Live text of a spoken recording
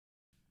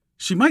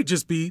She might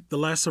just be the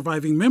last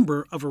surviving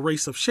member of a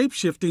race of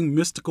shape-shifting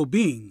mystical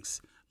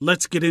beings.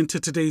 Let's get into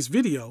today's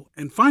video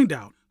and find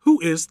out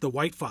who is the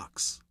white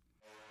fox.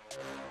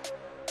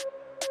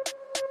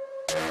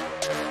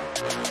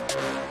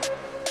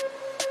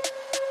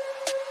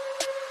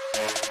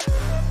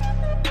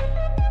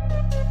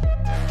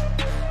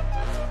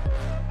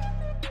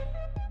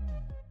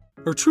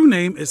 Her true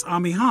name is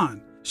Ami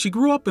Han. She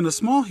grew up in a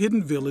small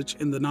hidden village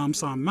in the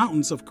Namsan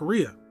Mountains of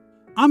Korea.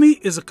 Ami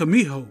is a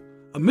kamiho,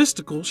 a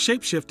mystical,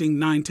 shape-shifting,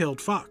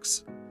 nine-tailed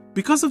fox.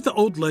 Because of the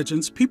old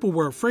legends, people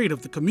were afraid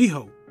of the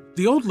kamiho.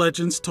 The old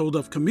legends told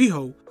of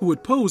kamiho who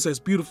would pose as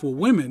beautiful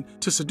women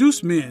to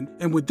seduce men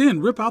and would then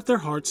rip out their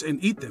hearts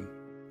and eat them.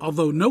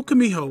 Although no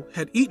kamiho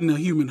had eaten a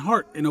human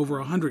heart in over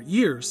 100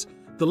 years,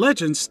 the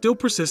legends still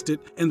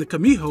persisted and the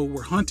kamiho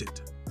were hunted.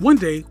 One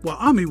day, while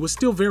Ami was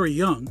still very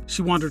young,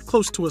 she wandered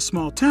close to a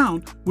small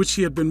town which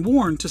she had been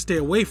warned to stay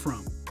away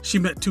from. She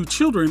met two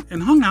children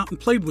and hung out and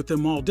played with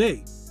them all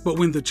day. But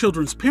when the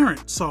children's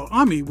parent saw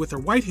Ami with her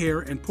white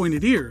hair and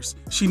pointed ears,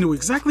 she knew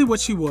exactly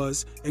what she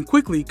was and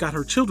quickly got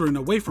her children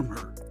away from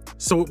her.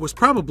 So it was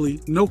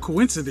probably no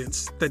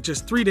coincidence that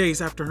just 3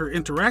 days after her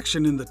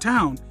interaction in the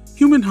town,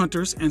 human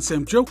hunters and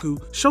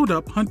samjoku showed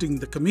up hunting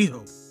the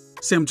kamiho.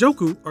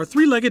 Samjoku are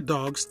three-legged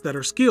dogs that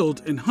are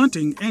skilled in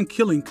hunting and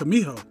killing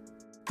kamiho.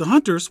 The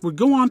hunters would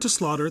go on to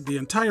slaughter the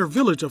entire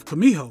village of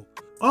kamiho,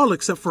 all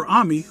except for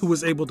Ami, who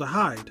was able to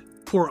hide.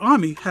 Poor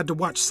Ami had to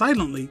watch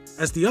silently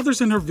as the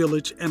others in her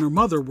village and her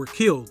mother were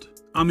killed.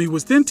 Ami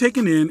was then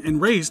taken in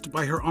and raised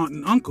by her aunt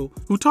and uncle,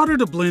 who taught her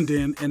to blend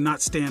in and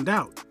not stand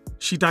out.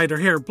 She dyed her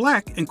hair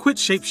black and quit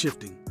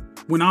shapeshifting.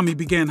 When Ami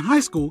began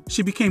high school,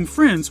 she became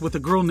friends with a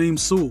girl named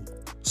Sul.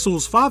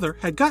 Sul's father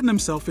had gotten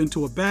himself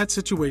into a bad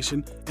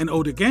situation and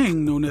owed a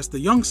gang known as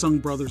the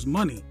Youngsung brothers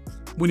money.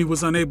 When he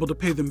was unable to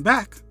pay them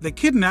back, they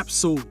kidnapped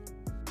Sul.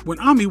 When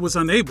Ami was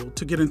unable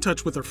to get in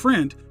touch with her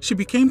friend, she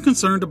became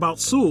concerned about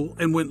Sul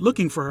and went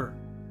looking for her.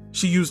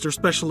 She used her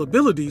special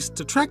abilities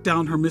to track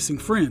down her missing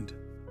friend.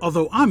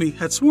 Although Ami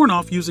had sworn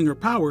off using her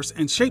powers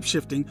and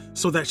shapeshifting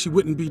so that she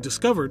wouldn't be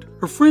discovered,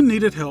 her friend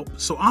needed help,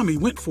 so Ami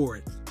went for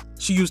it.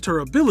 She used her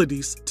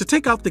abilities to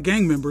take out the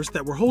gang members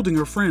that were holding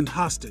her friend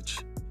hostage.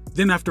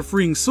 Then after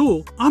freeing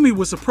Sul, Ami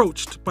was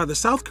approached by the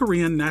South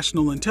Korean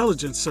National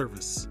Intelligence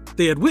Service.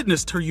 They had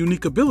witnessed her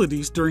unique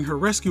abilities during her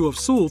rescue of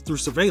Sul through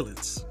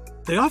surveillance.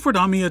 They offered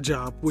Ami a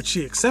job, which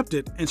she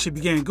accepted, and she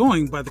began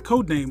going by the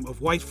codename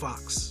of White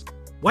Fox.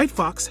 White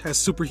Fox has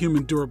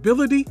superhuman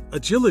durability,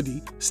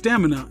 agility,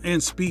 stamina,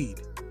 and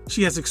speed.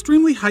 She has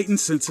extremely heightened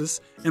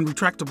senses and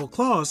retractable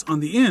claws on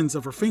the ends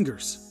of her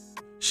fingers.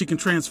 She can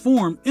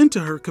transform into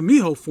her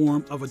kamiho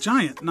form of a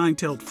giant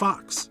nine-tailed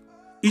fox.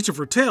 Each of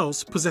her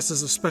tails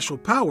possesses a special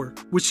power,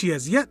 which she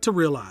has yet to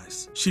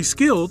realize. She's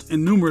skilled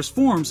in numerous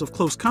forms of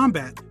close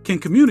combat, can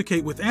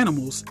communicate with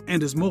animals,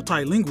 and is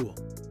multilingual.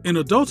 In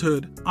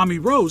adulthood, Ami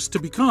rose to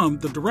become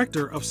the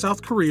director of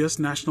South Korea's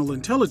National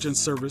Intelligence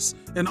Service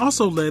and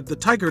also led the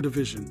Tiger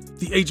Division,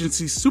 the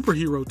agency's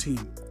superhero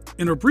team.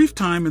 In her brief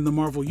time in the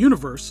Marvel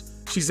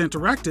Universe, she's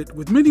interacted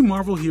with many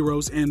Marvel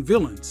heroes and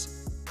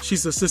villains.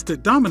 She's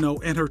assisted Domino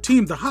and her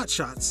team, the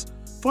Hotshots,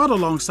 fought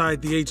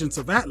alongside the agents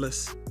of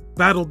Atlas,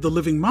 battled the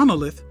Living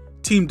Monolith,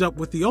 teamed up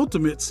with the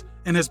Ultimates,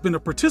 and has been a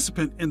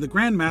participant in the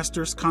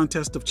Grandmaster's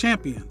Contest of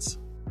Champions.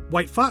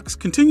 White Fox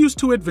continues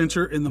to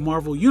adventure in the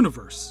Marvel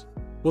Universe.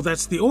 Well,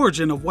 that's the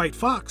origin of White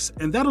Fox,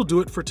 and that'll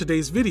do it for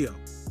today's video.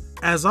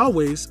 As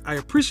always, I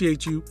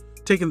appreciate you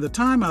taking the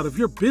time out of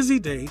your busy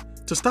day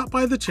to stop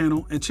by the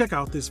channel and check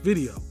out this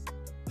video.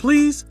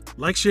 Please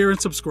like, share, and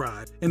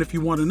subscribe. And if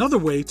you want another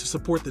way to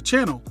support the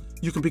channel,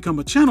 you can become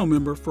a channel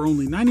member for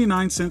only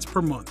 99 cents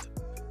per month.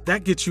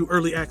 That gets you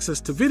early access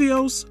to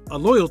videos, a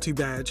loyalty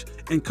badge,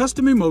 and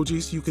custom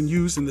emojis you can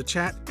use in the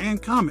chat and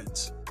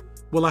comments.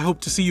 Well, I hope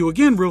to see you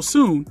again real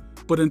soon,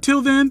 but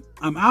until then,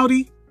 I'm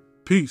outie.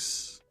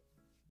 Peace.